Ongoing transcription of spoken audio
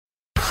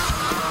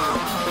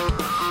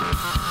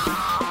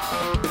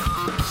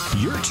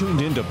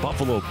tuned into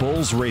Buffalo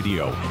Bulls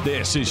Radio.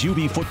 This is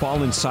UB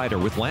Football Insider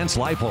with Lance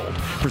Leipold,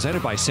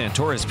 presented by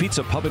Santora's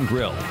Pizza Pub and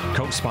Grill,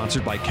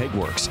 co-sponsored by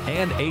Kegworks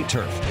and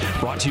A-Turf,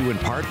 brought to you in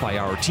part by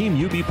our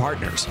Team UB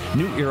partners,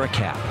 New Era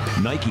Cap,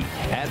 Nike,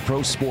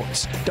 AdPro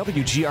Sports,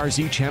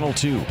 WGRZ Channel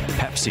 2,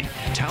 Pepsi,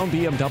 Town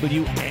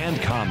BMW, and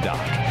ComDoc.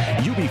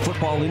 UB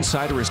Football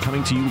Insider is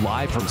coming to you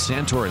live from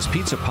Santora's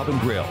Pizza Pub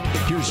and Grill.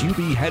 Here's UB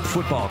head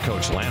football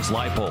coach Lance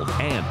Leipold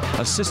and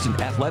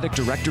Assistant Athletic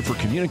Director for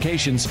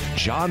Communications,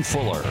 John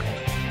Fuller.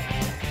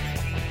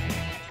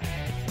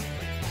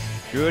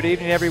 Good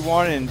evening,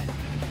 everyone, and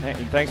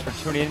thanks for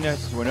tuning in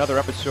to another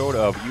episode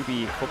of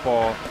UB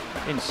Football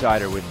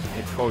Insider with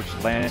head coach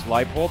Lance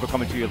Leipold. We're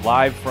coming to you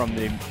live from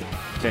the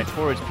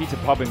Santora's Pizza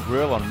Pub and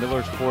Grill on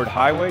Millersport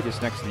Highway,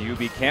 just next to the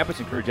UB campus.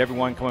 Encourage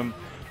everyone coming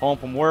home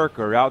from work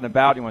or out and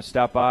about, you want to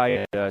stop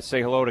by and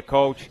say hello to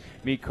Coach,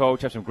 meet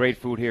Coach, have some great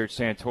food here at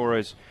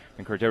Santora's.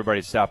 Encourage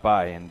everybody to stop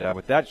by. And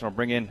with that, just want to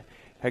bring in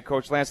head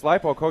coach Lance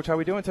Leipold. Coach, how are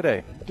we doing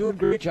today? Doing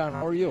great, John.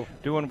 How are you?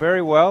 Doing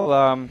very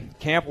well.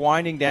 Camp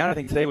winding down. I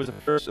think today was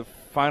the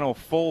final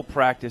full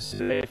practice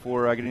today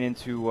before getting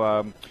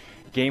into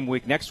game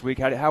week next week.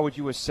 How would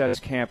you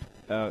assess camp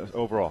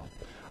overall?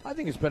 I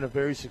think it's been a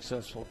very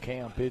successful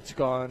camp. It's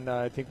gone,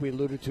 I think we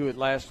alluded to it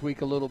last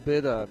week a little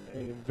bit, a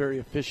very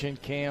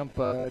efficient camp.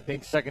 I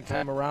think second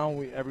time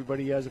around,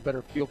 everybody has a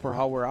better feel for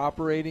how we're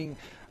operating.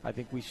 I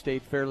think we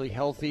stayed fairly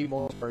healthy.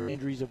 Most of our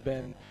injuries have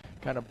been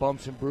kind of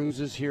bumps and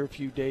bruises here a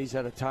few days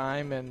at a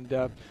time.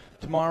 And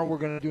tomorrow we're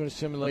going to do a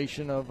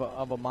simulation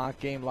of a mock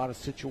game, a lot of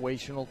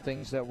situational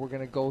things that we're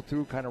going to go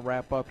through, kind of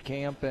wrap up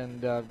camp,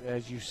 and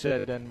as you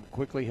said, then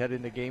quickly head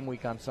into game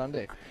week on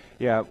Sunday.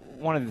 Yeah,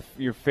 one of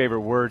your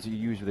favorite words that you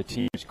use with the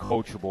team is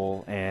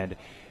coachable, and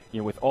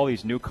with all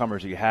these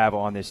newcomers that you have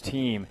on this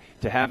team,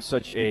 to have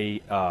such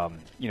a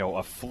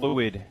a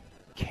fluid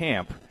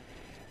camp,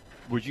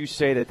 would you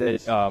say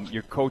that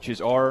your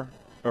coaches are,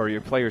 or your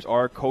players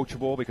are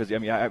coachable? Because I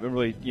haven't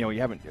really, you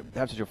haven't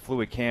have such a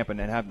fluid camp and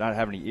not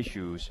have any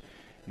issues.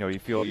 You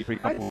feel you're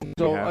pretty comfortable.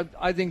 So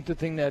I think the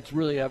thing that's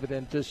really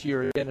evident this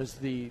year again is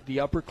the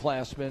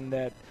upperclassmen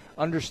that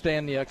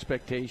understand the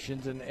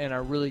expectations and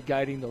are really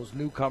guiding those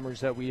newcomers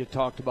that we had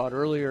talked about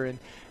earlier.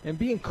 And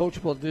being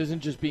coachable, it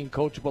isn't just being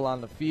coachable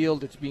on the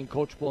field. It's being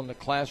coachable in the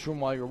classroom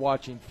while you're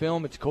watching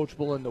film. It's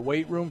coachable in the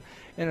weight room.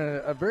 And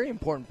a very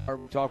important part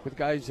we talk with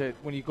guys that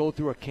when you go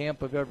through a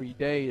camp of every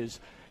day is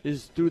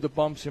through the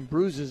bumps and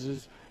bruises,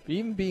 is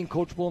even being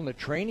coachable in the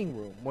training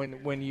room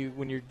when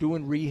you're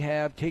doing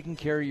rehab, taking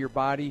care of your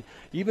body,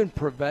 even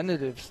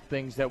preventative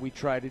things that we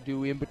try to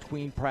do in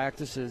between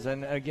practices.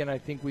 And again, I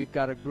think we've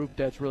got a group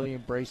that's really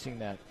embracing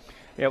that.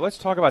 Yeah, let's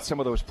talk about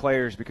some of those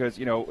players because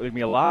there's going to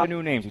be a lot of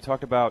new names. You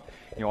talked about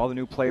all the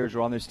new players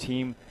are on this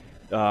team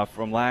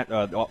from last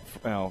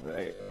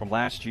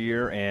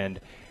year,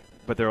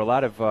 but there are a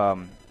lot of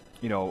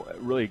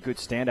really good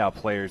standout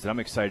players that I'm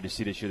excited to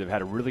see this year. They've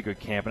had a really good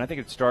camp, and I think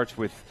it starts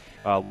with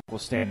local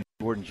stand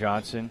Jordan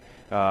Johnson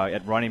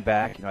at running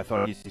back. I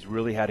thought he's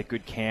really had a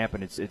good camp,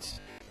 and it's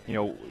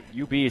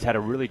UB has had a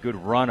really good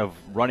run of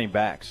running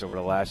backs over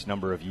the last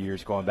number of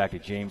years, going back to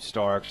James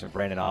Starks and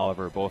Brandon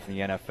Oliver, both in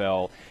the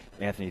NFL.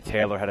 Anthony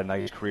Taylor had a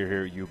nice career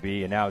here at UB,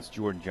 and now it's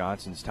Jordan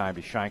Johnson's time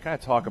to shine. Kind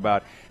of talk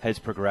about his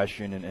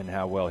progression and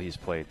how well he's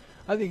played.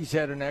 I think he's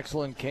had an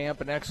excellent camp,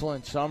 an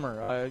excellent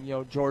summer.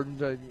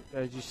 Jordan,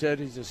 as you said,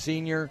 he's a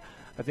senior.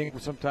 I think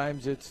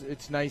sometimes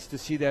it's nice to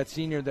see that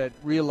senior that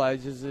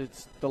realizes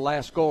it's the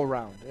last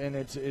go-around, and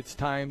it's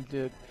time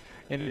to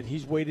 – and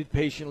he's waited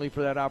patiently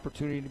for that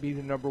opportunity to be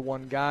the number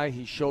one guy.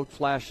 He showed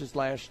flashes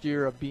last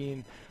year of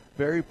being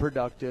very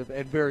productive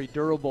and very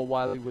durable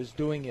while he was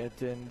doing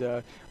it, and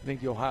I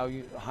think the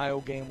Ohio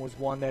game was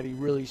one that he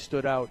really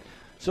stood out.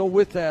 So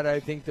with that, I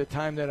think the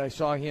time that I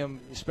saw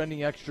him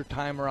spending extra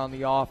time around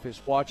the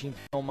office, watching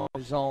film on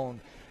his own,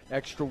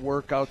 extra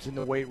workouts in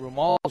the weight room,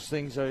 all those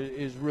things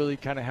is really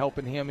kind of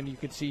helping him, and you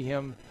can see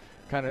him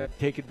kind of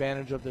take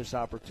advantage of this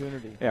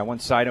opportunity. Yeah, one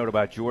side note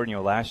about Jordan,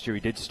 last year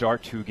he did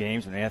start 2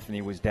 games when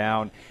Anthony was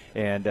down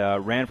and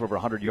ran for over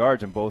 100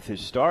 yards in both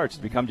his starts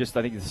to become just,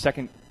 I think, the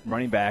second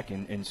running back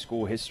in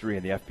school history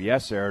in the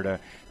FBS era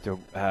to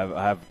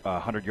have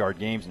 100-yard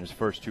games in his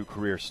first 2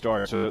 career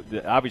starts. So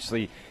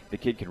obviously the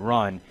kid can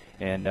run.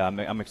 And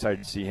I'm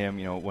excited to see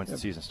him, once the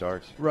season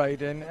starts.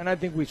 Right, and I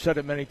think we've said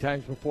it many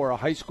times before, a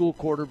high school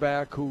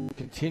quarterback who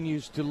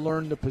continues to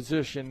learn the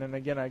position. And,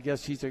 again, I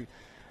guess he's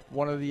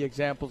one of the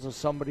examples of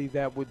somebody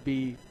that would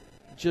be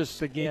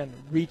just, again,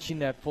 reaching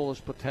that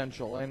fullest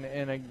potential.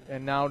 And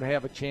now to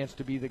have a chance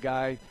to be the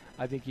guy,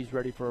 I think he's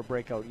ready for a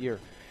breakout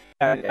year.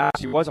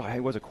 He was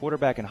a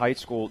quarterback in high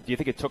school. Do you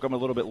think it took him a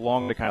little bit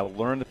longer to kind of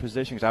learn the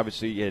position? Because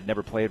obviously he had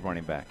never played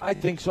running back. I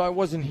think so. I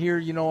wasn't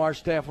here. Our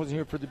staff wasn't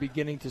here for the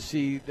beginning to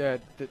see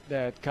that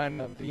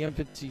kind of the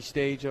infancy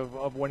stage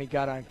of when he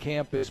got on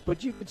campus.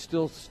 But you could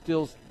still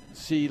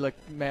see, like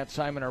Matt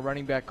Simon, our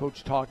running back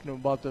coach, talking to him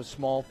about the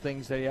small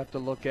things that you have to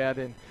look at.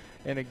 And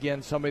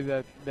again,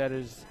 somebody that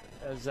is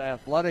as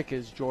athletic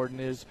as Jordan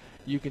is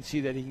you can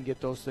see that he can get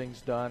those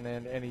things done,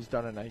 and he's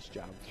done a nice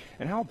job.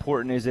 And how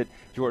important is it,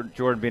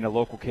 Jordan being a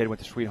local kid,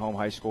 went to Sweet Home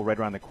High School right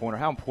around the corner,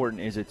 how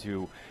important is it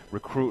to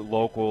recruit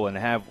local and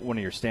have one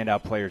of your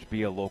standout players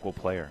be a local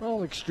player?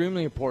 Well,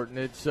 extremely important.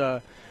 It's,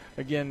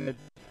 again,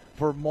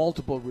 for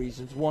multiple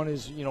reasons. One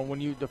is,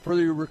 the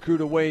further you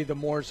recruit away, the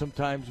more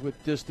sometimes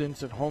with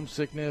distance and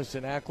homesickness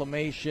and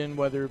acclimation,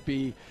 whether it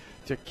be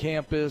to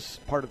campus,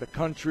 part of the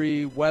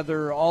country,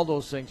 weather, all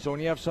those things. So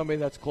when you have somebody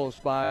that's close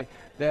by,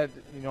 that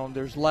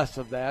there's less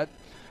of that.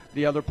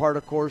 The other part,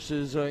 of course,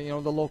 is the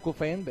local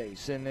fan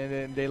base, and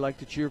they like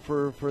to cheer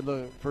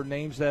for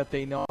names that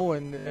they know,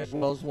 and as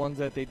well as ones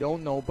that they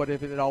don't know. But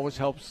if it always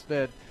helps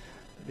that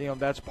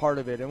that's part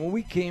of it. And when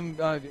we came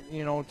to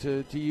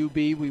UB,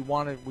 we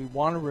want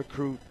to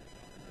recruit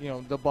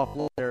the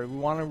Buffalo area. We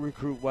want to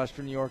recruit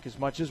Western New York as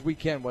much as we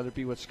can, whether it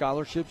be with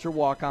scholarships or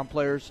walk-on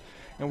players,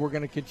 and we're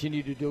going to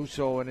continue to do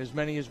so. And as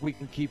many as we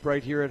can keep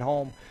right here at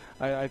home,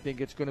 I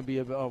think it's going to be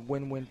a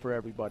win-win for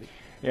everybody.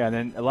 Yeah, and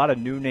then a lot of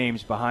new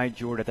names behind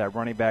Jordan at that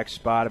running back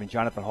spot. I mean,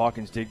 Jonathan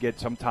Hawkins did get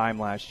some time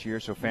last year,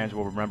 so fans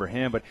will remember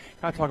him. But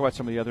kind of talk about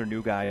some of the other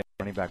new guys at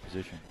the running back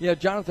position. Yeah,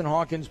 Jonathan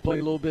Hawkins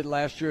played a little bit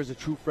last year as a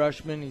true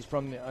freshman. He's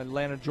from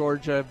Atlanta,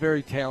 Georgia.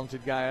 Very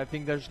talented guy. I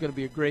think there's going to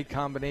be a great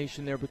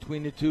combination there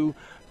between the two.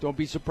 Don't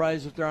be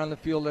surprised if they're on the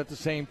field at the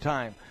same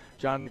time.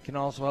 John can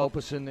also help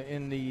us in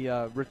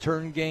the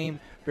return game.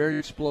 Very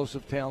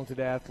explosive, talented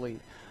athlete.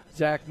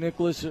 Zach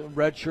Nicholas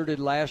redshirted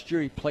last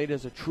year. He played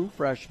as a true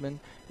freshman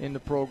in the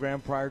program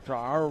prior to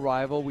our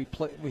arrival.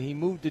 He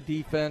moved to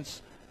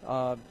defense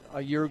a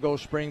year ago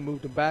spring,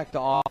 moved him back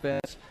to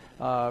offense.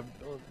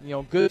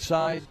 Good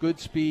size,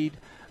 good speed.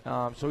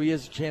 So he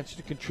has a chance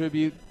to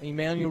contribute.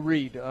 Emmanuel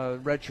Reed,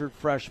 redshirt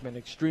freshman,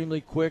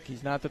 extremely quick.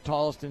 He's not the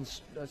tallest in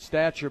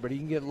stature, but he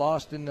can get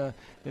lost in the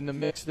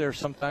mix there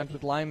sometimes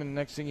with linemen.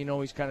 Next thing you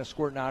know, he's kind of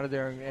squirting out of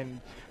there and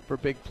for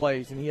big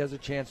plays, and he has a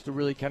chance to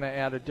really kind of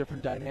add a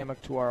different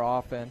dynamic to our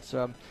offense.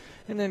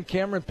 And then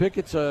Cameron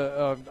Pickett's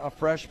a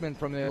freshman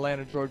from the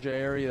Atlanta, Georgia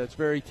area that's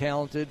very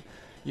talented.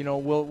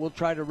 We'll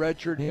try to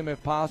redshirt him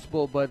if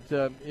possible, but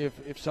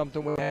if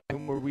something will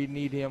happen where we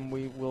need him,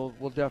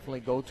 we'll definitely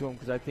go to him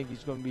because I think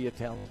he's going to be a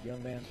talented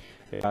young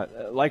man.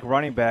 Like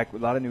running back, a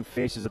lot of new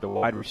faces at the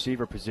wide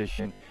receiver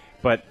position,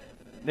 but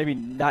maybe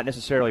not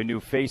necessarily new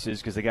faces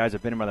because the guys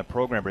have been around the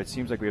program, but it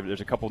seems like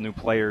there's a couple new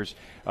players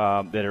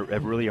that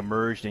have really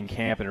emerged in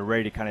camp and are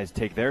ready to kind of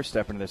take their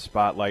step into the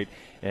spotlight.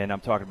 And I'm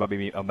talking about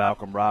maybe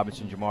Malcolm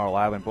Robinson, Jamal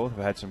Island. Both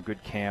have had some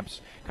good camps.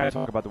 Kind of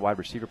talk about the wide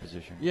receiver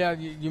position. Yeah,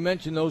 you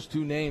mentioned those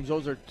two names.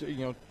 Those are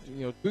two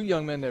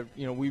young men that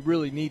we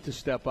really need to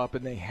step up,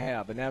 and they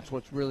have. And that's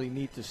what's really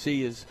neat to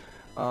see is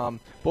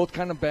both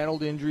kind of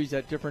battled injuries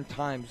at different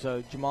times.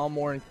 Jamal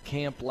Moore in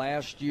camp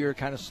last year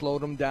kind of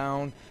slowed him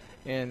down.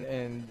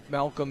 And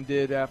Malcolm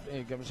did after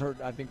he was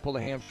hurt. I think pulled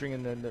a hamstring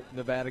in the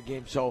Nevada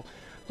game. So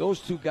those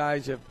two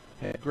guys have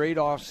had great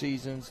off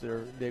seasons.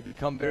 They've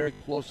become very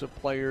explosive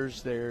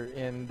players.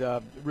 And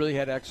really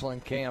had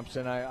excellent camps.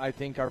 And I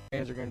think our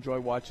fans are going to enjoy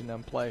watching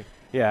them play.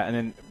 Yeah, and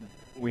then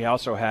we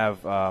also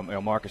have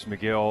Marcus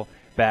McGill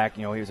back.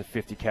 He was a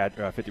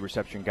 50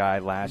 reception guy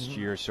last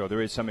year, so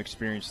there is some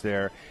experience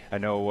there. I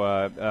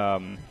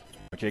know.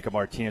 Jacob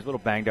Martinez, a little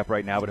banged up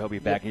right now, but he'll be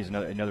back. He's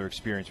another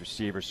experienced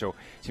receiver, so it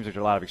seems like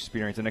there's a lot of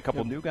experience. And a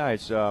couple new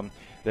guys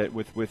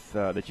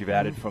that you've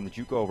added from the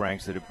JUCO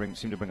ranks that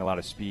seem to bring a lot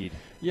of speed.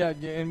 Yeah,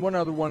 and one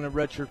other one, a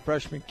redshirt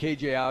freshman,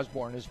 KJ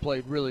Osborne, has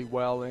played really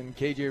well, and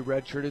KJ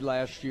redshirted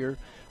last year,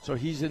 so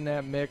he's in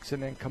that mix.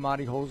 And then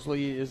Kamadi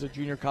Hosley is a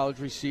junior college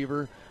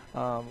receiver,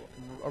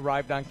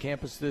 arrived on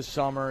campus this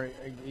summer.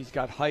 He's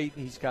got height,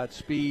 he's got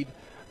speed.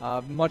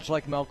 Much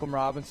like Malcolm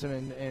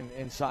Robinson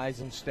in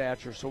size and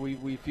stature. So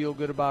we feel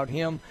good about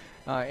him.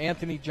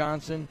 Anthony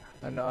Johnson,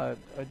 a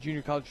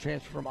junior college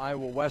transfer from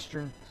Iowa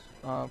Western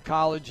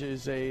College,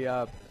 is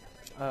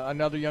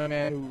another young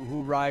man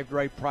who arrived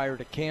right prior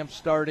to camp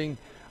starting.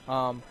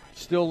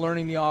 Still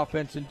learning the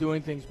offense and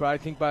doing things, but I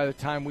think by the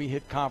time we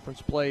hit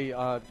conference play,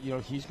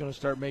 he's going to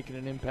start making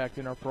an impact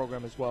in our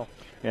program as well.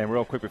 And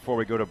real quick before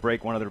we go to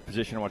break, one other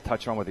position I want to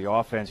touch on with the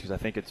offense because I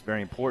think it's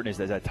very important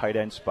is that tight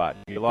end spot.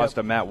 You lost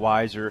to Matt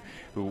Weiser,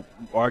 who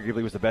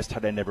arguably was the best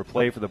tight end ever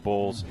played for the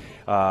Bulls,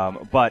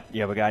 but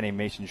you have a guy named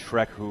Mason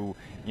Schreck who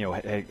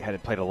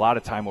had played a lot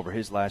of time over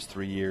his last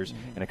 3 years,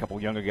 and a couple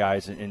younger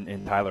guys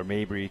in Tyler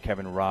Mabry,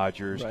 Kevin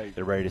Rogers. Right.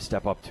 They're ready to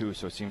step up too.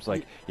 So it seems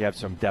like you have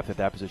some depth at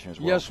that position as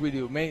well. Yes, we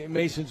do.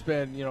 Mason's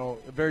been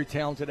a very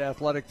talented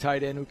athletic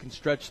tight end who can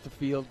stretch the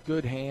field,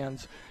 good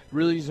hands.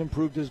 Really has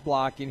improved his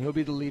blocking. He'll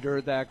be the leader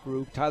of that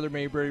group. Tyler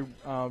Mabry,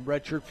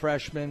 redshirt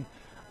freshman,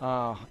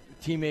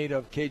 teammate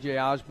of KJ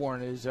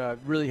Osborne, is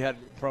really had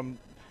from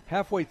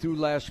halfway through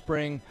last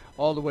spring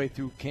all the way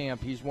through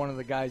camp. He's one of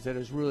the guys that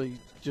has really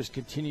just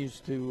continues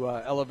to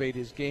elevate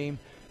his game.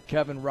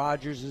 Kevin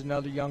Rogers is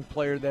another young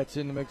player that's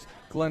in the mix.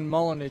 Glenn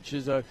Mullenich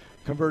is a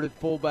converted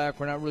fullback.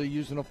 We're not really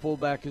using a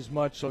fullback as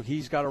much, so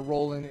he's got a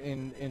role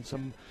in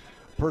some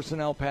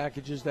personnel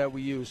packages that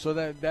we use. So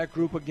that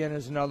group, again,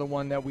 is another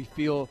one that we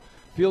feel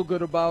feel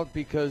good about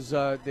because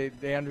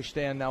they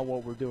understand now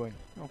what we're doing.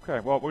 Okay,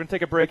 well, we're going to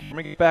take a break. We're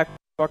going to get back and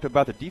talk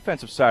about the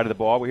defensive side of the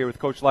ball. We're here with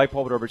Coach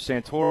Leipold over at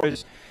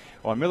Santora's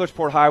on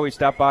Millersport Highway.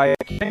 Stop by.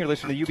 You're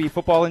listening to UB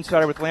Football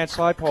Insider with Lance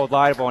Leipold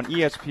live on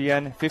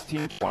ESPN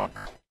 1520.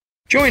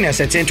 Join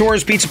us at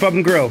Santora's Pizza Pub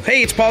and Grill.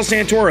 Hey, it's Paul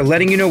Santora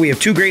letting you know we have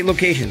 2 great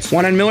locations.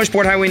 One on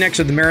Millersport Highway next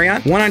to the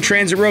Marriott, one on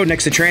Transit Road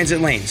next to Transit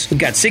Lanes. We've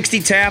got 60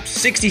 taps,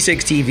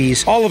 66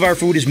 TVs. All of our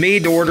food is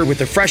made to order with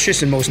the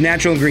freshest and most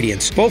natural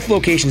ingredients. Both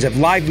locations have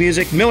live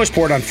music,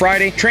 Millersport on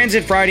Friday,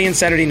 Transit Friday and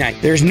Saturday night.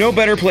 There's no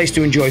better place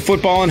to enjoy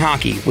football and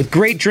hockey with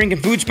great drink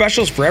and food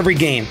specials for every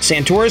game.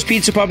 Santora's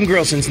Pizza Pub and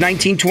Grill since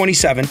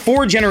 1927.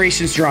 4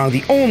 generations strong,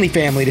 the only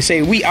family to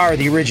say we are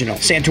the original.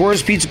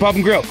 Santora's Pizza Pub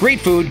and Grill. Great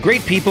food,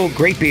 great people,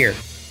 great beer.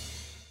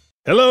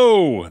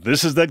 Hello,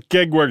 this is that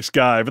Kegworks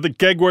guy for the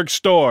Kegworks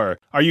store.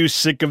 Are you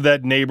sick of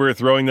that neighbor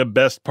throwing the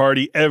best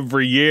party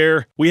every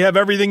year? We have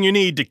everything you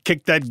need to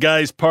kick that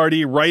guy's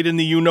party right in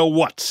the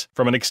you-know-whats.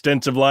 From an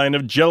extensive line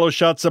of Jell-O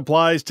shot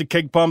supplies to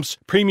keg pumps,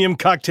 premium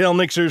cocktail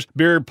mixers,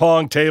 beer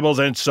pong tables,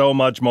 and so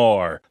much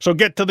more. So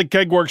get to the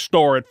Kegworks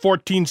store at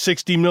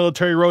 1460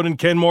 Military Road in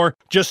Kenmore,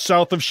 just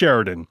south of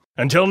Sheridan.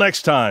 Until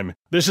next time,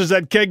 this is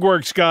that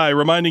Kegworks guy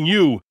reminding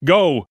you,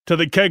 go to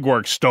the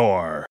Kegworks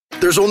store.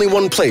 There's only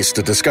one place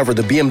to discover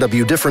the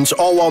BMW difference,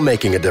 all while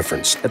making a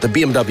difference. At the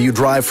BMW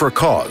Drive for a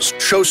Cause.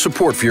 Show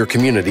support for your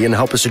community and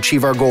help us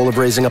achieve our goal of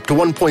raising up to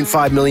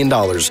 $1.5 million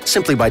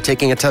simply by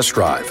taking a test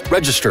drive.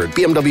 Register at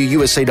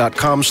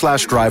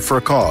bmwusa.com/drive for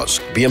a cause.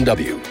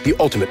 BMW, the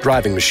ultimate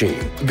driving machine.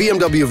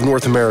 BMW of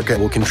North America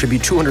will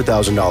contribute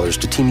 $200,000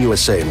 to Team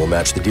USA and will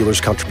match the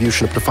dealer's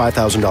contribution up to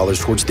 $5,000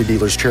 towards the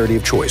dealer's charity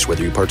of choice,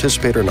 whether you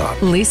participate or not.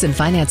 Lease and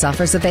finance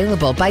offers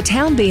available by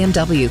Town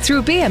BMW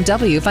through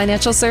BMW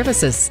Financial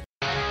Services.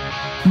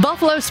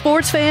 Buffalo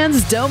sports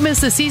fans, don't miss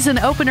the season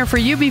opener for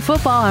UB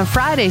football on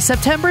Friday,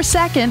 September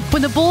 2nd,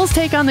 when the Bulls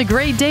take on the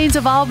Great Danes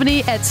of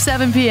Albany at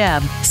 7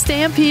 p.m.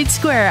 Stampede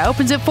Square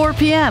opens at 4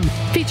 p.m.,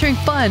 featuring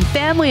fun,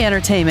 family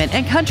entertainment,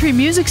 and country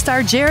music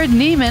star Jared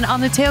Neiman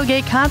on the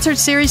Tailgate Concert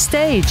Series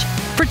stage.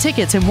 For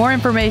tickets and more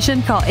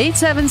information, call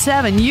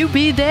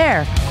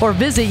 877-UB-THERE or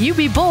visit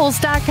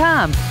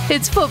UBBulls.com.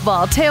 It's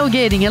football,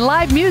 tailgating, and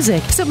live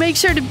music, so make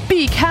sure to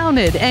be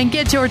counted and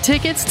get your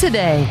tickets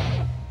today.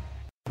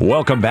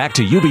 Welcome back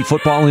to UB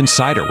Football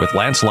Insider with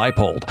Lance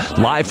Leipold,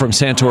 live from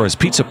Santora's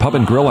Pizza Pub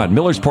and Grill on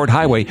Millersport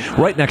Highway,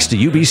 right next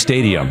to UB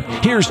Stadium.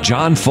 Here's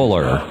John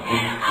Fuller. All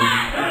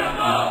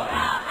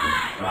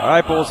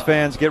right, Bulls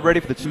fans, get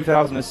ready for the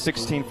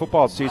 2016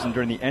 football season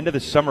during the end of the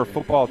summer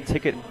football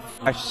ticket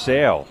flash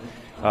sale.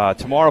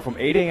 Tomorrow from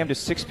 8 a.m. to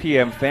 6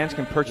 p.m., fans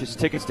can purchase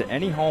tickets to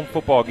any home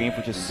football game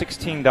for just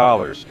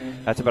 $16.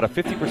 That's about a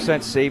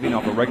 50% saving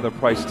off a regular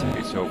price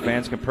ticket. So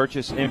fans can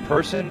purchase in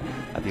person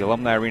at the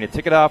Alumni Arena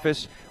ticket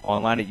office,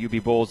 online at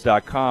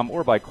ubbulls.com,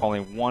 or by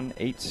calling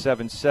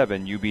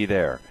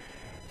 1-877-UB-THERE.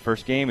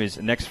 First game is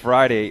next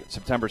Friday,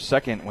 September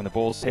 2nd, when the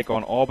Bulls take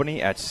on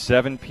Albany at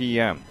 7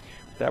 p.m.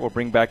 That will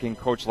bring back in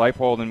Coach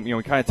Leipold, and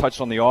we kind of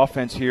touched on the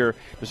offense here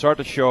to start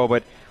the show,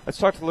 but let's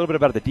talk a little bit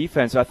about the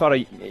defense. I thought,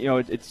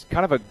 it's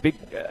kind of a big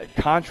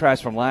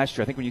contrast from last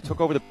year. I think when you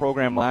took over the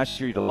program last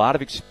year, you had a lot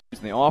of experience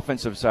on the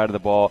offensive side of the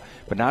ball,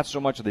 but not so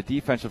much on the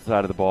defensive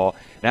side of the ball.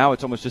 Now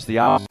it's almost just the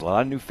opposite. A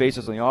lot of new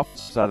faces on the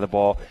offensive side of the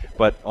ball,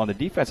 but on the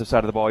defensive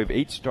side of the ball, you have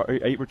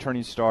eight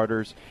returning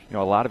starters. A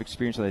lot of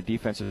experience on the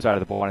defensive side of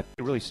the ball, and I think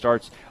it really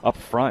starts up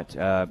front.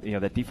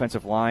 That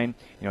defensive line.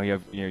 You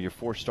have your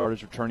 4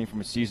 starters returning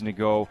from a season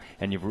ago,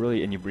 and you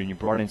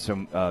brought in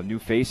some new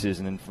faces,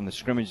 and then from the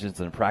scrimmages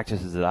and the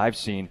practices that I've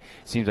seen,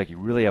 it seems like you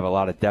really have a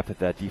lot of depth at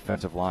that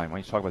defensive line. Why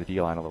don't you talk about the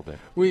D-line a little bit?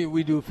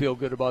 We do feel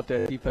good about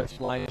that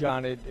defensive line,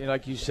 John.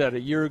 Like you said, a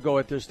year ago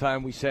at this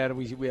time, we sat and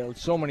we had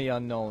so many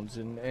unknowns,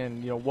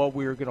 and what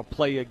we were going to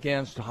play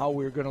against, how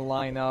we were going to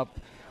line up.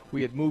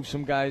 We had moved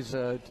some guys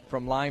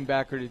from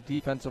linebacker to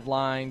defensive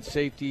line,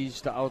 safeties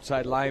to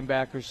outside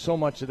linebackers. So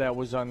much of that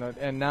was on the,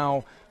 and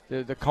now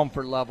the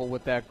comfort level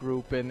with that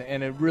group, and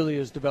it really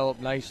has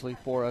developed nicely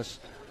for us.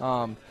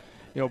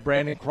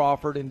 Brandon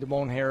Crawford and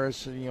Damone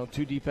Harris, 2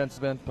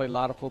 defensive ends, played a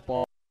lot of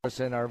football for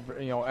us and are,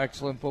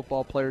 excellent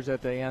football players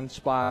at the end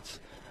spots.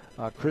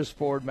 Chris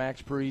Ford,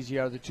 Max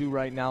Parisi are the 2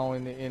 right now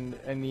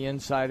in the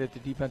inside at the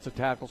defensive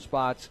tackle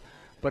spots.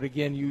 But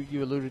again,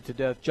 you alluded to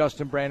that.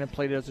 Justin Brandon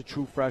played as a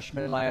true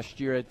freshman last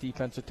year at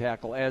defensive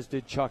tackle, as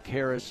did Chuck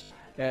Harris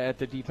at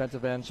the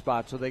defensive end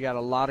spot. So they got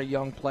a lot of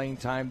young playing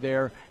time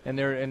there, and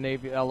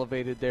they've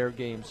elevated their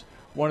games.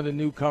 One of the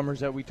newcomers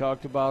that we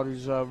talked about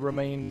is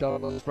Romaine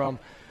Douglas from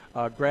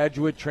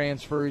graduate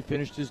transfer. He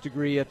finished his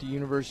degree at the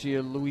University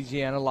of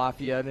Louisiana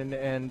Lafayette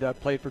and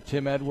played for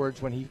Tim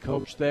Edwards when he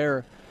coached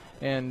there.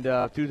 And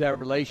through that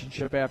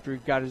relationship, after he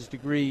got his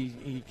degree,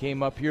 he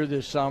came up here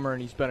this summer,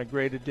 and he's been a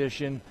great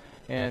addition.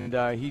 And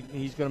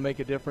he's going to make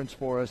a difference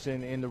for us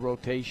in the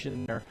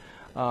rotation there.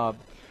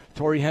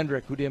 Torrey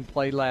Hendrick, who didn't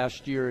play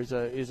last year, is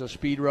a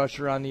speed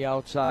rusher on the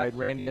outside.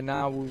 Randy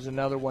Anawu is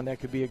another one that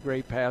could be a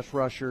great pass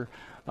rusher.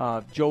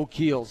 Joe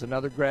Keels,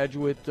 another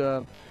graduate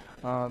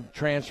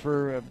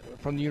transfer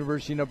from the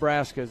University of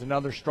Nebraska is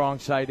another strong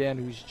side end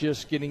who's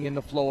just getting in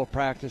the flow of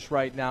practice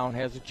right now and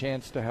has a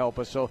chance to help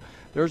us. So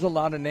there's a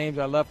lot of names.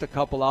 I left a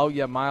couple out.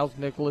 You have Miles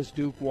Nicholas,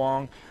 Duke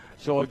Wong.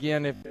 So,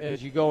 again,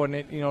 as you go, and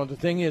the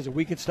thing is, if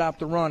we can stop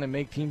the run and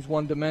make teams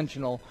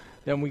one-dimensional,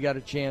 then we got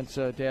a chance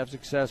to have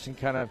success and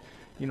kind of,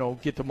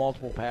 get to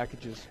multiple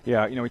packages.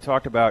 Yeah, we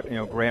talked about,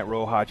 Grant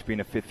Rohach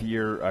being a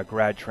fifth-year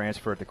grad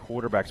transfer at the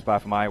quarterback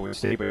spot from Iowa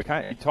State, but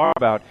you talk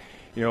about,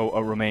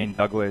 a Romaine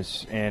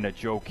Douglas and a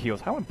Joe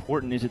Keels. How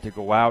important is it to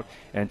go out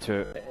and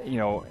to,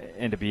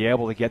 and to be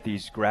able to get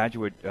these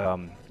graduate,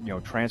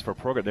 transfer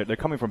programs? They're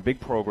coming from big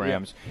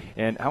programs,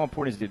 and how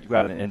important is it to go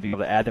out and be able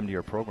to add them to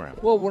your program?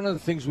 Well, one of the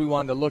things we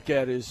wanted to look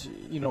at is,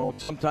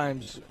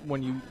 sometimes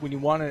when you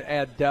want to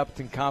add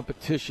depth and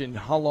competition,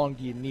 how long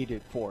do you need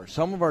it for?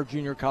 Some of our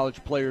junior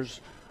college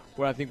players,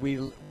 what I think we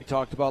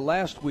talked about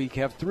last week,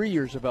 have 3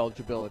 years of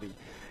eligibility,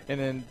 and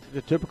then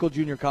the typical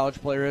junior college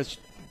player has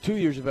 2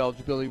 years of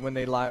eligibility when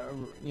they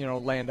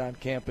land on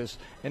campus,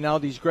 and now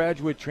these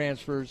graduate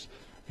transfers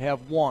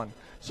have 1.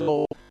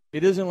 So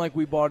it isn't like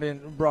we brought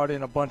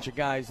in a bunch of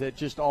guys that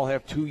just all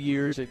have 2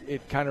 years.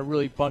 It kind of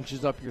really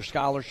bunches up your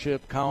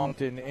scholarship count,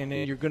 and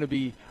then you're going to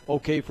be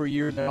okay for a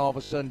year, and then all of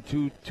a sudden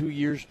two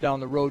years down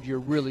the road you're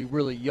really,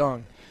 really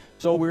young.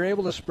 So we're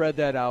able to spread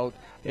that out.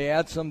 They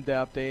add some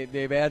depth.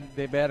 They've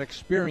had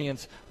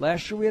experience.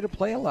 Last year we had to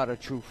play a lot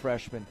of true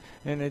freshmen,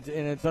 and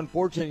it's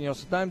unfortunate.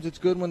 Sometimes it's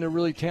good when they're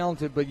really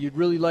talented, but you'd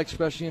really like,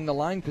 especially in the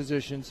line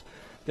positions,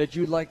 that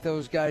you'd like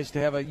those guys to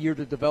have a year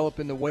to develop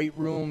in the weight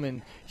room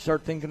and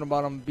start thinking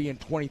about them being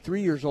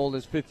 23 years old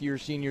as fifth-year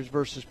seniors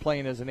versus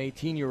playing as an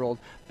 18-year-old.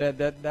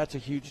 That's a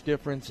huge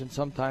difference, and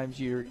sometimes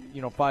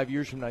 5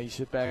 years from now you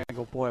sit back and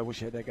go, boy, I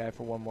wish I had that guy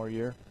for one more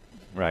year.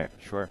 Right,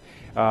 sure.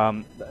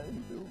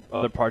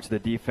 Other parts of the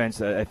defense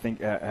that I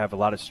think have a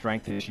lot of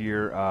strength this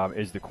year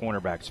is the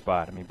cornerback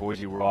spot. I mean,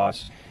 Boise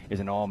Ross is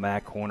an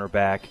all-MAC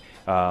cornerback.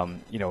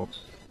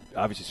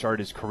 Obviously started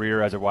his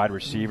career as a wide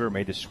receiver,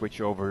 made the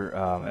switch over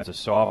as a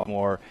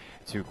sophomore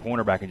to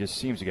cornerback, and just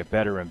seems to get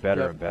better and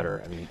better and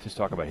better. I mean, just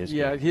talk about his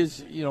game.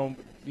 His,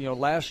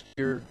 last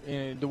year,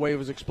 the way it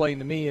was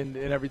explained to me and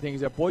everything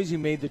is that Boise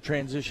made the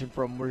transition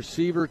from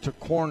receiver to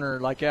corner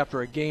like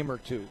after a game or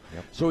two.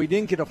 Yep. So he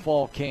didn't get a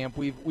fall camp.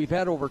 We've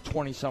had over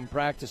 20-some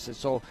practices.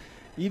 So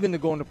even to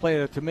go into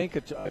play, to make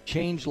a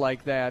change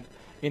like that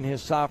in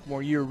his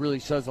sophomore year really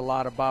says a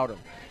lot about him.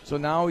 So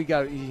now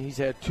he's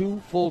had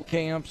 2 full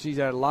camps, he's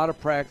had a lot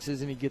of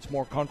practices, and he gets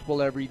more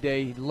comfortable every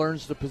day. He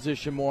learns the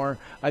position more.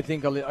 I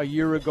think a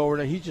year ago,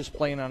 he's just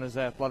playing on his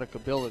athletic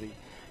ability.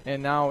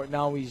 And now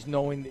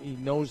he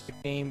knows the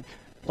game.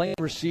 Playing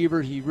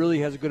receiver, he really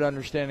has a good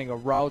understanding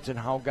of routes and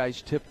how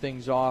guys tip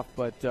things off.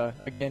 But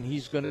again,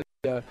 he's going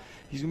to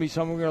be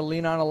someone we're going to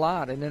lean on a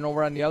lot. And then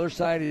over on the other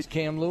side is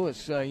Cam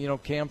Lewis.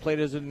 Cam played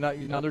as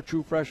another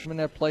true freshman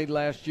that played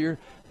last year.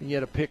 He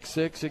had a pick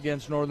 6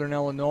 against Northern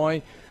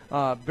Illinois.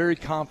 Very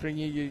confident.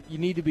 You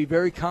need to be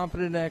very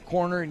confident in that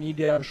corner, and you need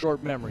to have a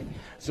short memory.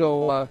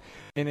 So,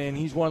 and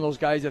he's one of those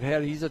guys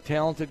he's a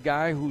talented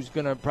guy who's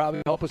going to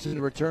probably help us in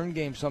the return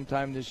game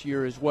sometime this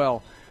year as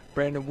well.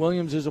 Brandon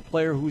Williams is a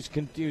player who's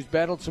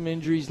battled some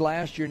injuries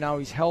last year. Now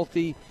he's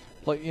healthy.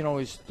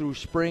 He's through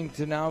spring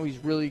to now. He's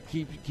really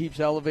keeps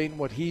elevating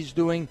what he's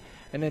doing.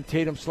 And then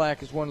Tatum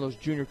Slack is one of those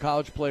junior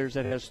college players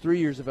that has 3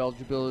 years of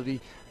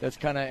eligibility that's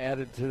kind of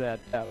added to that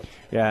depth.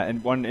 Yeah,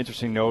 and one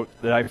interesting note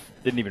that I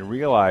didn't even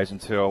realize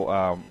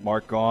until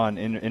Mark Gaughan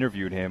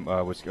interviewed him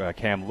was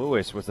Cam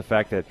Lewis, was the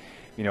fact that,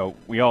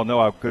 we all know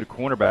how good a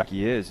cornerback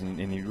he is, and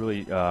he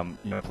really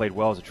played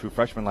well as a true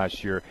freshman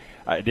last year.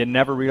 I did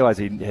never realize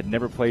he had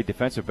never played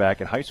defensive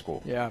back in high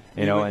school. Yeah,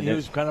 he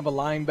was kind of a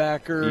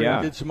linebacker. Yeah.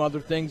 And did some other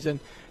things. And,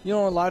 a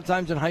lot of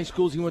times in high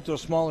schools he went to a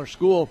smaller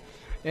school,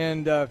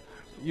 and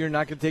you're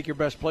not going to take your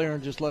best player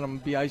and just let them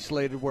be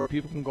isolated where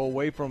people can go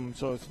away from them.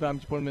 So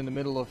sometimes you put them in the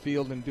middle of the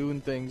field and doing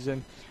things.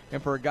 And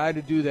for a guy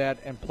to do that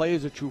and play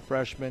as a true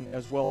freshman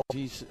as well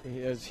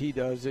as he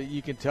does,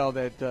 you can tell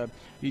that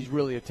he's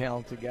really a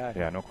talented guy.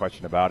 Yeah, no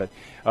question about it.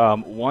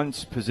 One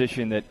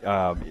position that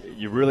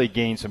you really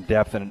gained some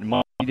depth,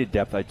 and needed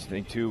depth, I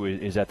think, too,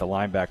 is at the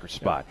linebacker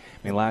spot. Yeah.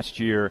 I mean, last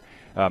year,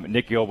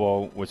 Nick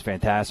Gilbo was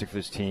fantastic for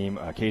this team.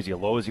 Casey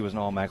Alozie was an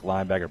all-MAC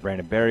linebacker.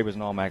 Brandon Berry was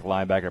an all-MAC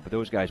linebacker. But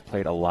those guys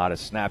played a lot of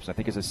snaps. I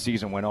think as the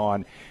season went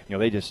on,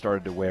 they just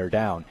started to wear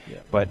down. Yeah.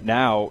 But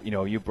now,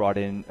 you brought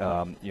in,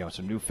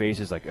 some new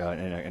faces like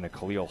and a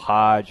Khalil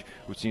Hodge,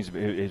 who seems to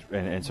be,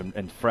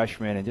 and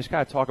freshmen, and just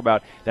kind of talk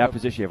about that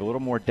position. You have a little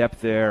more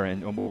depth there,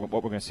 and what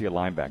we're going to see at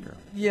linebacker.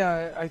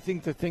 Yeah, I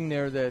think the thing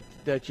there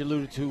that you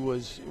alluded to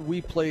was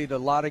we played a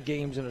lot of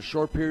games in a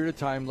short period of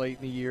time late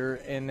in the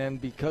year, and then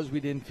because we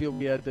didn't feel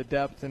we had the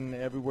depth and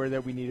everywhere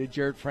that we needed,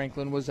 Jared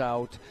Franklin was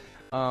out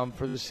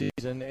for the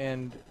season,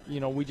 and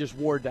we just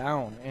wore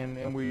down,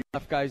 and we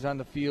left guys on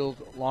the field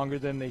longer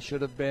than they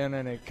should have been,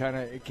 and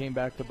it came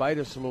back to bite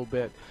us a little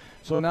bit.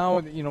 So now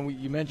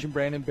you mentioned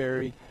Brandon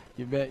Berry,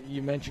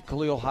 you mentioned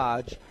Khalil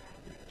Hodge,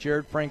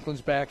 Jared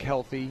Franklin's back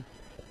healthy.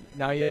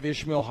 Now you have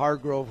Ishmael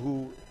Hargrove,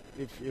 who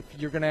if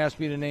you're going to ask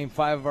me to name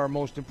 5 of our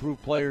most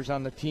improved players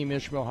on the team,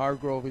 Ishmael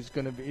Hargrove is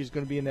going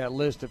to be in that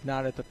list, if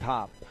not at the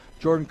top.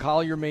 Jordan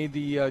Collier made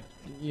the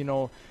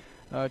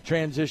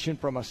transition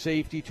from a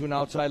safety to an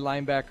outside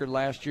linebacker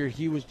last year.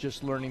 He was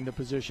just learning the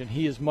position.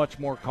 He is much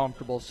more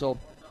comfortable. So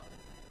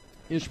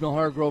Ishmael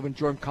Hargrove and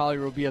Jordan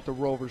Collier will be at the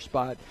rover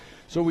spot.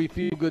 So we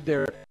feel good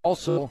there.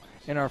 Also,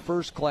 in our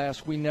first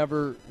class, we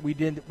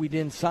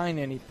didn't sign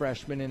any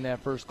freshmen in that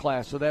first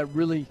class. So that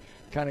really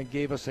kind of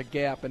gave us a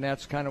gap, and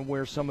that's kind of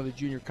where some of the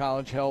junior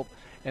college help.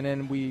 And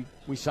then we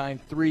signed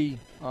 3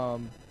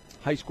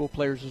 high school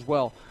players as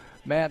well.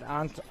 Matt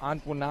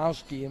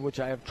Antwanowski, in which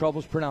I have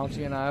troubles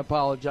pronouncing, and I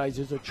apologize,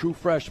 is a true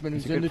freshman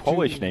who's in the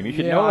Polish name. You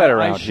should know that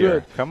around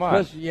here. Come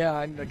on. Yeah,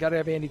 I got to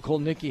have Andy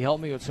Kolnicki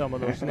help me with some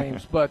of those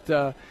names. But,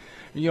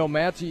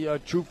 Matt's a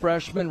true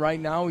freshman right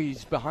now.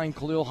 He's behind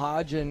Khalil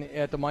Hodge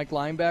at the Mike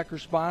linebacker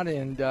spot,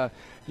 and,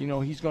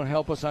 he's going to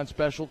help us on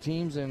special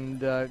teams,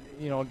 and, a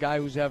guy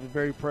who's have a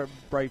very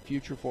bright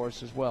future for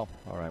us as well.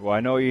 All right. Well, I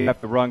know you have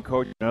to run,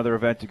 Coach, another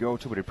event to go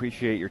to, but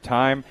appreciate your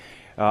time.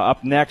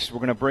 Up next, we're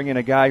going to bring in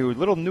a guy who's a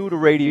little new to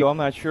radio. I'm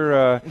not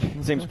sure.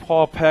 His name's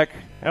Paul Peck.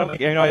 I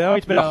know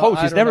he's been a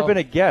host. He's never been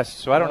a guest,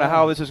 so I don't know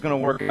how this is going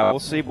to work out. We'll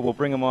see, but we'll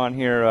bring him on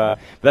here. But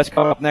that's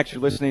coming up next.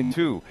 You're listening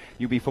to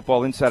UB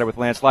Football Insider with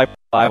Lance Leipold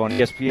live on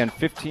ESPN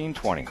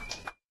 1520.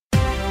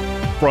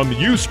 From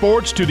U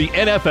Sports to the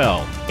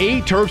NFL,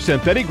 A-Turf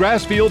synthetic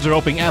grass fields are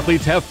helping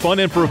athletes have fun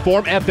and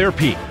perform at their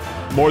peak.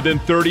 More than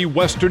 30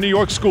 Western New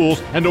York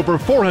schools and over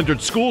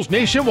 400 schools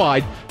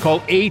nationwide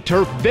call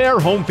A-Turf their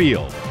home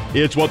field.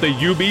 It's what the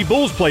UB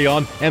Bulls play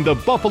on and the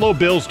Buffalo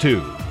Bills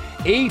too.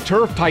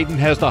 A-Turf Titan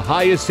has the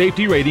highest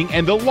safety rating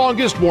and the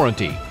longest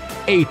warranty.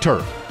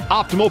 A-Turf,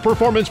 optimal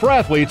performance for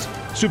athletes,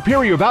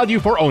 superior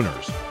value for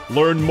owners.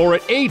 Learn more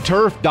at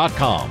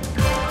aturf.com.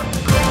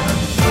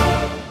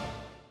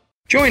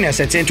 Join us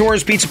at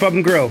Santora's Pizza Pub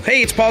and Grill.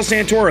 Hey, it's Paul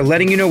Santora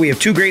letting you know we have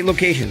 2 great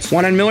locations.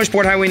 One on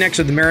Millersport Highway next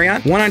to the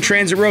Marriott, one on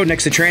Transit Road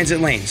next to Transit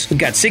Lanes. We've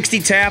got 60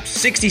 taps,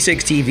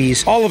 66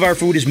 TVs. All of our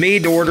food is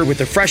made to order with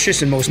the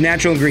freshest and most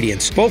natural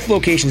ingredients. Both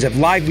locations have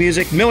live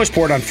music,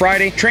 Millersport on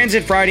Friday,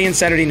 Transit Friday and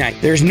Saturday night.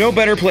 There's no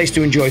better place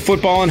to enjoy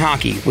football and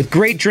hockey with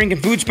great drink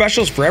and food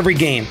specials for every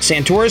game.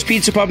 Santora's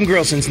Pizza Pub and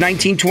Grill since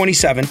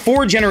 1927.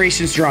 4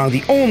 generations strong,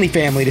 the only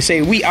family to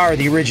say we are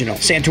the original.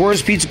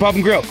 Santora's Pizza Pub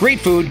and Grill. Great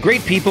food,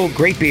 great people,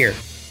 great beer.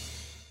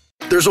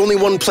 There's only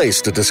one place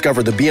to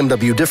discover the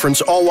BMW difference,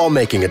 all while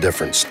making a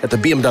difference. At the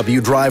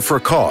BMW Drive for a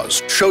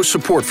Cause. Show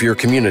support for your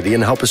community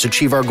and help us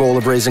achieve our goal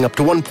of raising up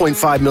to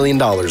 $1.5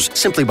 million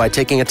simply by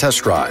taking a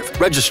test drive.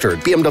 Register at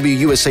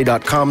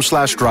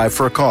bmwusa.com/drive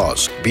for a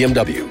cause.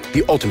 BMW,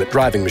 the ultimate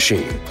driving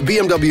machine.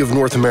 BMW of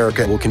North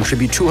America will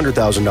contribute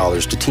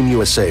 $200,000 to Team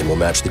USA and will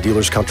match the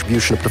dealer's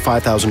contribution up to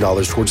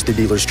 $5,000 towards the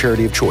dealer's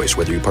charity of choice,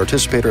 whether you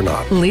participate or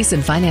not. Lease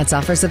and finance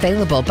offers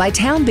available by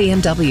Town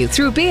BMW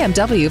through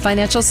BMW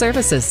Financial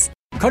Services.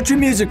 Country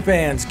music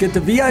fans, get the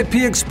VIP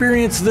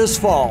experience this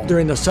fall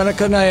during the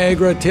Seneca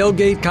Niagara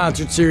Tailgate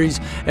Concert Series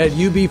at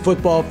UB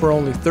Football for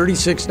only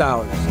 $36.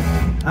 Ow,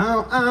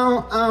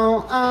 ow,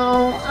 ow,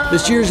 ow.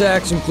 This year's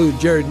acts include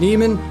Jared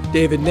Neiman,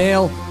 David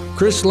Nail,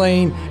 Chris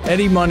Lane,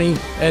 Eddie Money,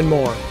 and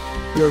more.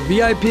 Your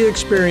VIP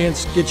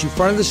experience gets you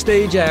front of the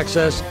stage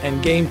access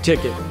and game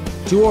ticket.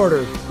 To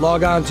order,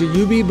 log on to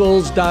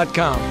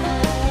ubbulls.com.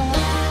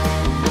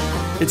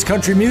 It's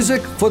country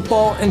music,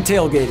 football, and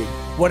tailgating.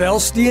 What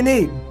else do you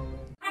need?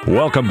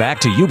 Welcome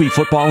back to UB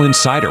Football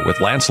Insider with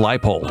Lance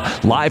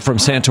Leipold, live from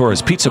Santora's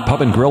Pizza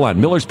Pub and Grill on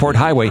Millersport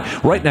Highway,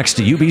 right next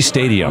to UB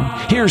Stadium.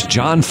 Here's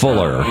John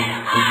Fuller. All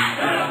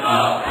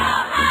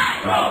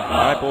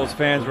right, Bulls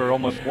fans, we're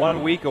almost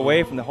 1 week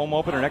away from the home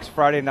opener next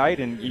Friday night,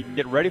 and you can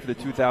get ready for the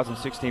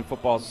 2016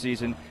 football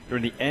season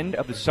during the end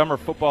of the summer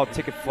football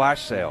ticket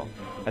flash sale.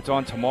 That's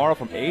on tomorrow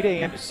from 8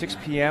 a.m. to 6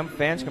 p.m.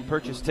 Fans can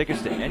purchase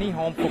tickets to any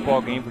home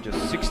football game for just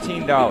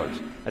 $16.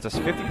 That's a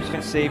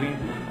 50% saving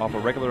off a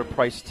regular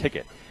price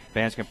ticket.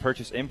 Fans can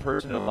purchase in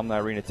person at Alumni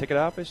Arena Ticket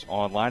Office,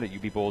 online at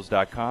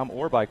ubbulls.com,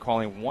 or by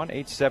calling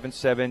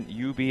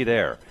 1-877-UB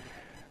there.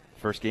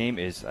 First game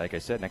is, like I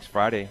said, next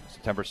Friday,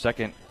 September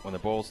 2nd, when the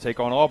Bulls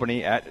take on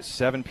Albany at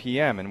 7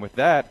 p.m. And with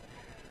that,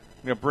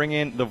 I'm going to bring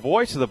in the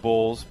voice of the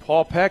Bulls,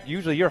 Paul Peck.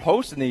 Usually you're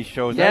hosting these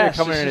shows. Now you're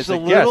coming in as a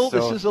guest.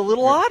 This is a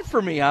little odd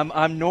for me.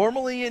 I'm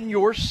normally in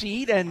your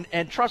seat,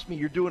 and trust me,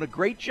 you're doing a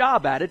great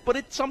job at it.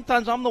 But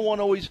sometimes I'm the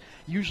one always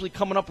usually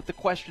coming up with the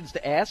questions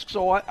to ask.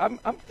 So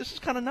this is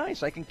kind of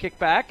nice. I can kick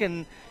back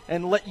and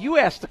let you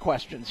ask the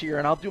questions here,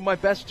 and I'll do my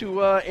best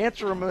to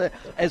answer them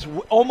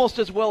almost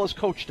as well as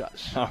Coach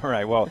does. All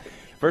right. Well,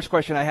 first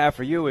question I have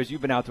for you is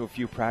you've been out to a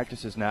few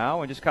practices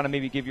now, and just kind of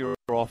maybe give your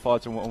overall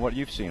thoughts on what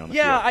you've seen on the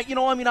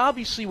field.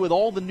 Obviously with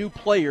all the new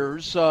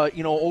players,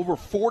 over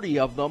 40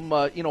 of them,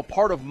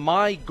 part of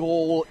my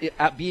goal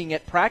at being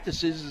at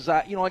practices is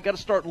I got to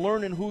start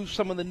learning who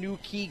some of the new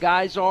key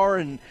guys are,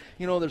 and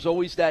there's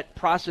always that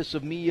process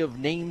of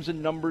names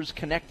and numbers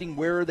connecting,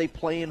 where are they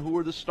playing, who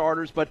are the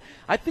starters. But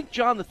I think,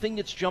 John, the thing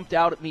that's jumped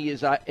out at me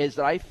is that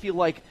I feel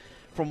like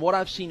from what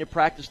I've seen in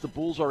practice, the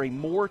Bulls are a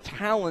more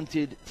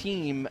talented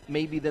team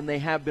maybe than they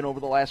have been over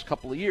the last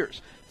couple of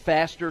years.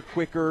 Faster,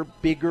 quicker,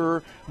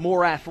 bigger,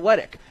 more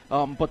athletic.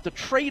 But the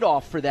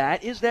trade-off for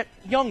that is that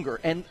younger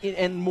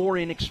and more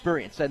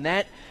inexperienced, and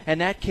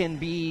that can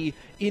be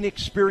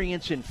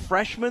inexperience in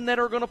freshmen that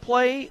are going to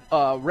play,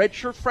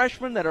 redshirt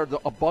freshmen that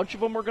a bunch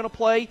of them are going to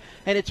play,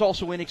 and it's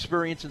also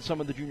inexperience in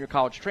some of the junior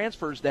college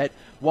transfers that,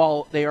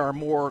 while they are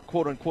more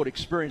quote-unquote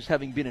experienced,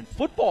 having been in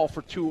football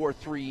for 2 or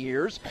 3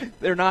 years,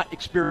 they're not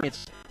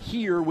experienced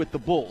here with the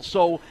Bulls.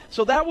 So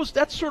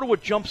that's sort of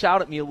what jumps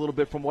out at me a little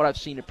bit from what I've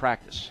seen in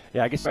practice.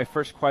 Yeah, I guess my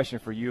first question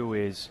for you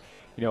is,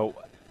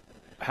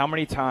 how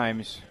many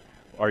times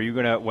are you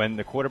going to, when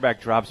the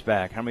quarterback drops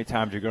back, how many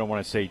times are you going to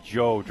want to say,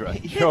 Joe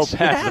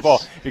pass the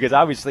ball? Because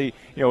obviously,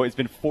 it's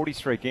been 40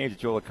 straight games that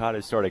Joe Licata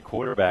has started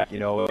quarterback,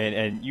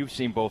 and you've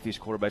seen both these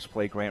quarterbacks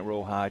play, Grant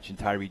Rohatch and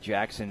Tyree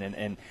Jackson,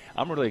 and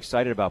I'm really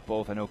excited about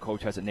both. I know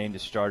Coach hasn't named a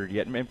starter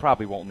yet, and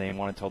probably won't name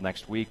one until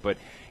next week, but,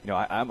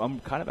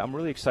 I'm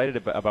really excited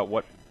about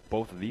what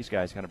both of these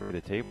guys kind of bring to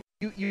the table.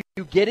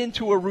 You get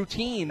into a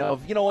routine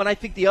of, and I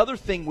think the other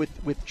thing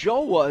with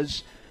Joe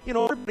was,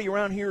 everybody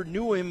around here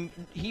knew him.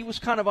 He was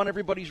kind of on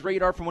everybody's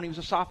radar from when he was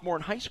a sophomore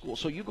in high school.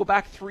 So you go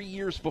back 3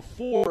 years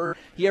before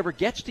he ever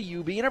gets to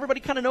UB, and everybody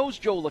kind of knows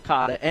Joe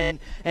Licata,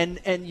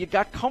 and you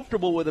got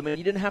comfortable with him, and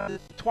you didn't have to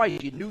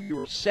twice. You knew you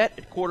were set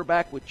at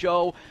quarterback with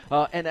Joe,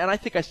 and I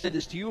think I said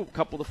this to you a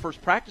couple of the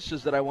first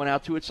practices that I went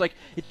out to. It's like,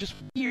 it's just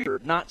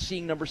weird not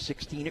seeing number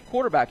 16 at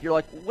quarterback. You're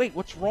like, wait,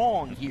 what's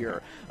wrong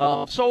here?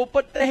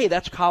 But hey,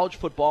 that's college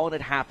football, and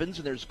it happens,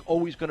 and there's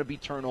always going to be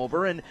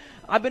turnover, and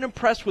I've been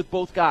impressed with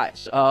both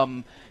guys.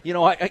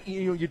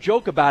 You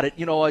joke about it.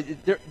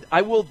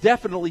 I will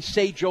definitely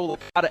say Joe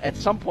Licata at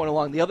some point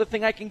along. The other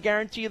thing I can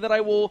guarantee you that I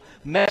will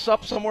mess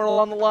up somewhere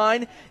along the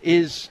line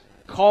is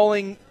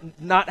calling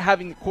not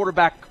having the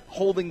quarterback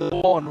holding the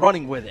ball and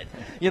running with it,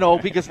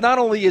 because not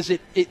only is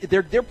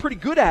they're pretty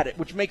good at it,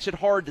 which makes it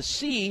hard to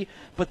see,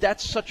 but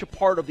that's such a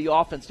part of the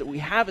offense that we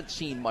haven't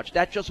seen much.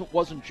 That just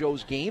wasn't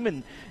Joe's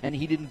game, and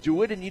he didn't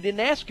do it, and you didn't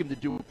ask him to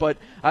do it. But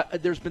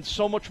there's been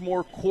so much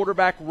more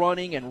quarterback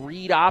running and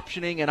read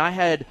optioning, and I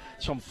had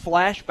some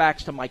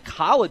flashbacks to my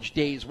college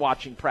days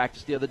watching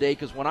practice the other day,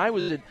 because when I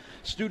was a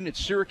student at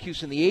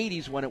Syracuse in the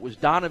 80s, when it was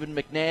Donovan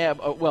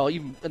McNabb,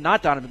 even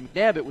not Donovan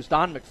McNabb, it was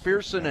Don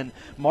McPherson and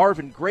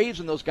Marvin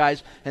Graves and those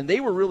guys, and they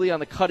were really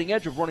on the cutting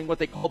edge of running what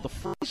they called the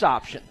freeze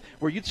option,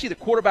 where you'd see the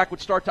quarterback would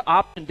start to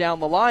option down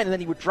the line, and then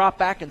he would drop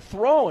back and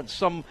throw. And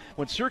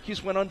when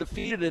Syracuse went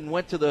undefeated and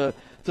went to the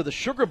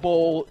Sugar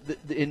Bowl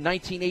in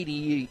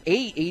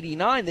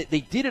 1988-89, they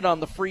did it on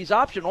the freeze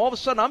option. All of a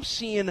sudden, I'm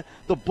seeing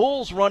the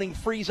Bulls running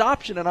freeze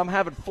option, and I'm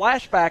having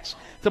flashbacks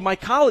to my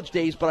college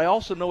days, but I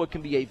also know it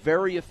can be a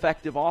very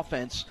effective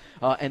offense,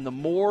 and the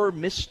more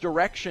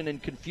misdirection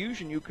and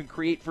confusion you can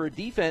create for a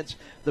defense,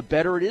 the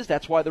better it is.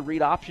 That's why the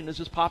read option is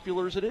as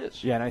popular as it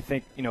is. Yeah, and I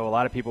think, a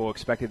lot of people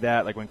expected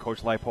that, like when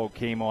Coach Leipold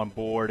came on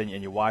board and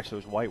you watch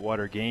those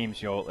Whitewater games,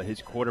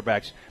 his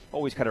quarterbacks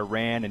always kind of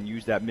ran and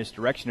used that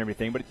misdirection and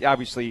everything, but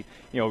obviously,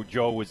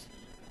 Joe was,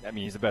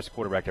 he's the best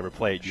quarterback to ever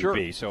play at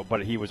UB. So,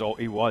 but he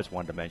was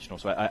one-dimensional.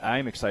 So I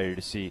am excited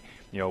to see,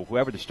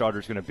 whoever the starter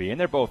is going to be, and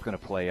they're both going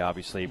to play,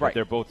 obviously. But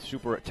they're both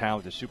super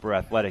talented, super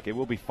athletic. It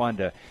will be fun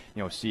to,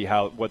 see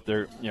what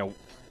they're,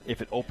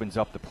 if it opens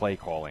up the play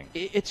calling.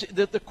 It's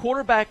the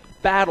quarterback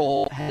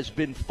battle has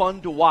been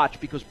fun to watch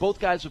because both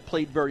guys have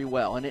played very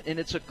well, and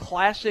it's a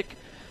classic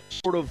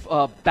sort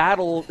of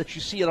battle that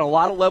you see at a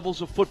lot of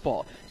levels of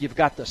football. You've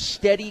got the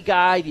steady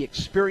guy, the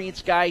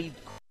experienced guy. He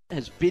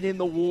has been in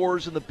the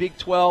wars in the Big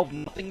 12.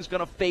 Nothing's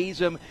going to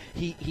faze him.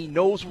 He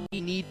knows what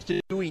he needs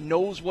to do. He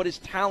knows what his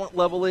talent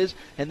level is.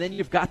 And then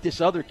you've got this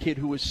other kid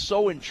who is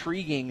so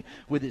intriguing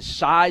with his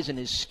size and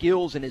his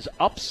skills and his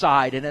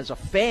upside. And as a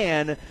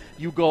fan,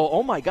 you go,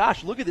 oh, my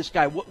gosh, look at this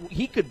guy.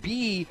 He could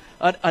be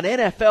an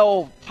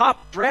NFL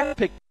top draft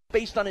pick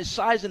based on his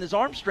size and his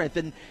arm strength.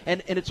 And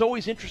it's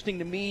always interesting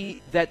to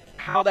me that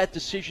how that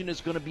decision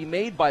is going to be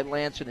made by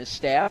Lance and his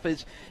staff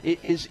is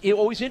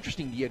always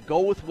interesting. Do you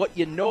go with what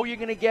you know you're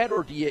going to get,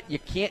 or do you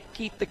can't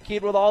keep the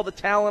kid with all the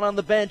talent on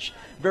the bench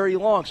very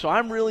long? So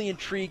I'm really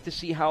intrigued to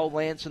see how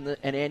Lance and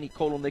Andy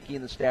Kotelnicki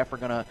and the staff are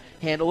going to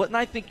handle it. And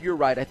I think you're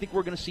right. I think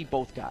we're going to see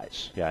both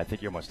guys. Yeah, I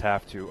think you almost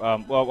have to.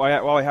 While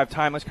I have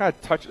time, let's kind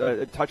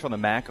of touch on the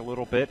MAC a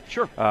little bit.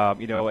 Sure.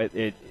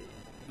 It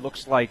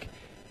looks like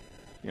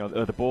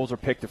the Bulls are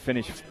picked to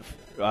finish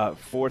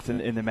fourth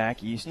in the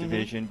MAC East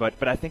Division,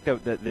 but I think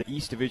the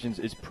East Division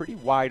is pretty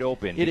wide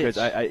open because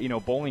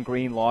Bowling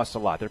Green lost a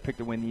lot. They're picked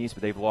to win the East,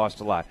 but they've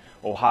lost a lot.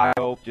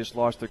 Ohio just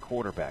lost their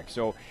quarterback,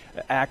 so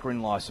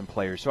Akron lost some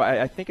players. So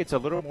I think it's a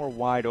little more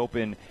wide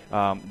open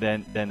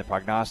than the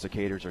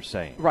prognosticators are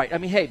saying. Right.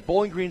 Hey,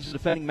 Bowling Green's the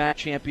defending MAC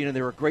champion, and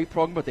they're a great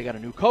program, but they got a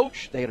new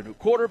coach, they got a new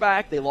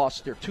quarterback, they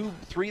lost their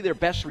 2-3 their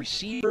best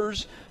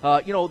receivers.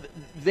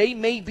 They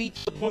may be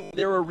to the point where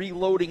they're a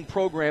reloading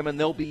program program and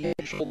they'll be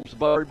shoulders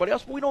above everybody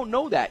else, but we don't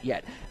know that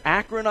yet.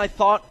 Akron, I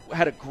thought,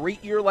 had a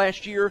great year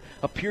last year,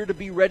 appeared to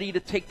be ready to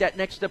take that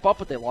next step up,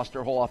 but they lost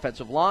their whole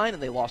offensive line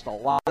and they lost a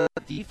lot of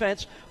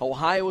defense.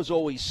 Ohio is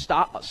always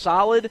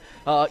solid,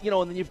 and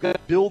then you've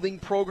got building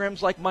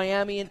programs like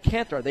Miami and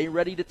Kent. Are they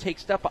ready to take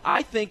step up?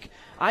 I think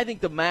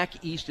the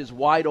MAC East is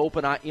wide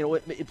open. A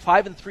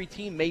 5-3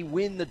 team may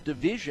win the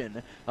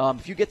division.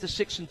 If you get to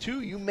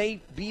 6-2, you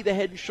may be the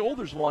head and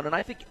shoulders one, and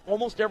I think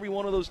almost every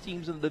one of those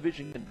teams in the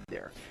division can be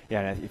there.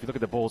 Yeah, and if you look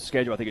at the Bulls'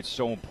 schedule, I think it's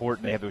so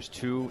important. They have their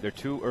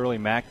two early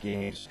MAC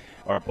games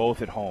are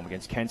both at home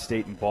against Kent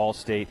State and Ball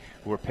State,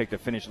 who were picked to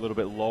finish a little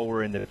bit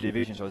lower in the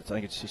division. So I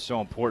think it's just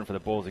so important for the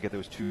Bulls to get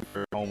those two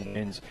home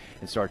wins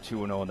and start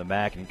 2-0 in the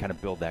MAC and kind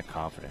of build that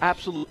confidence.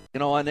 Absolutely.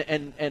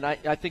 And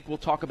I think we'll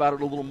talk about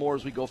it a little more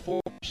as we go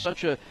forward.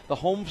 The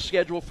home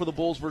schedule for the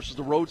Bulls versus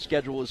the road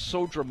schedule is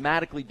so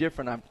dramatically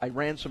different. I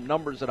ran some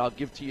numbers that I'll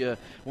give to you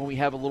when we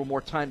have a little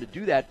more time to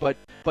do that. But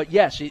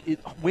yes,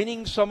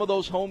 winning some of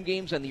those home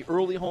games and the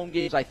early home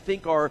games, I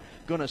think, are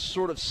going to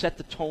sort of set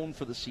the tone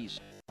for the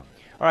season.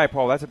 All right,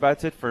 Paul, that's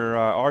about it for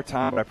our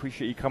time. I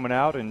appreciate you coming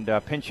out and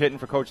pinch hitting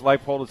for Coach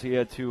Leipold as he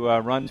had to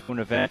run to an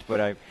event.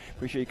 But I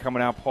appreciate you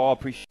coming out, Paul.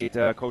 Appreciate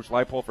Coach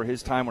Leipold for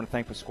his time. I want to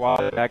thank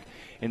Pasquale back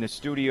in the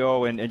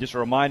studio. And just a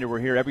reminder, we're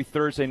here every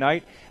Thursday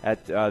night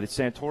at the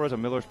Santoras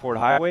on Millersport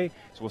Highway.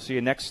 So we'll see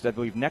you next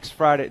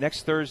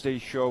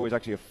Thursday's show is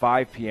actually at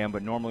 5 p.m.,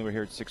 but normally we're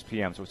here at 6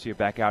 p.m. So we'll see you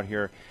back out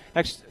here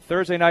next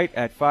Thursday night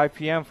at 5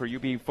 p.m. for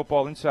UB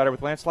Football Insider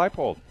with Lance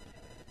Leipold.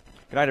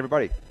 Good night,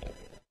 everybody.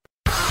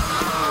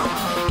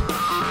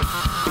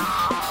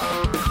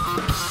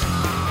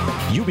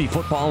 UB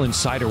Football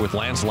Insider with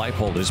Lance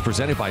Leipold is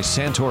presented by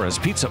Santora's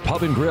Pizza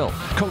Pub and Grill,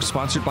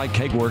 co-sponsored by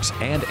Kegworks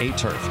and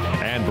A-Turf,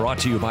 and brought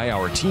to you by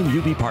our Team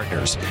UB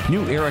partners,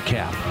 New Era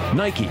Cap,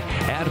 Nike,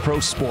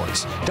 AdPro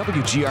Sports,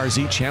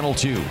 WGRZ Channel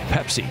 2,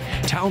 Pepsi,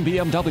 Town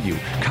BMW,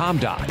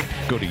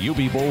 ComDoc. Go to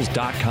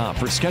ubbulls.com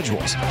for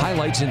schedules,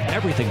 highlights, and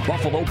everything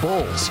Buffalo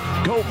Bulls.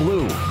 Go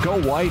blue,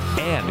 go white,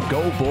 and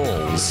go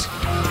Bulls.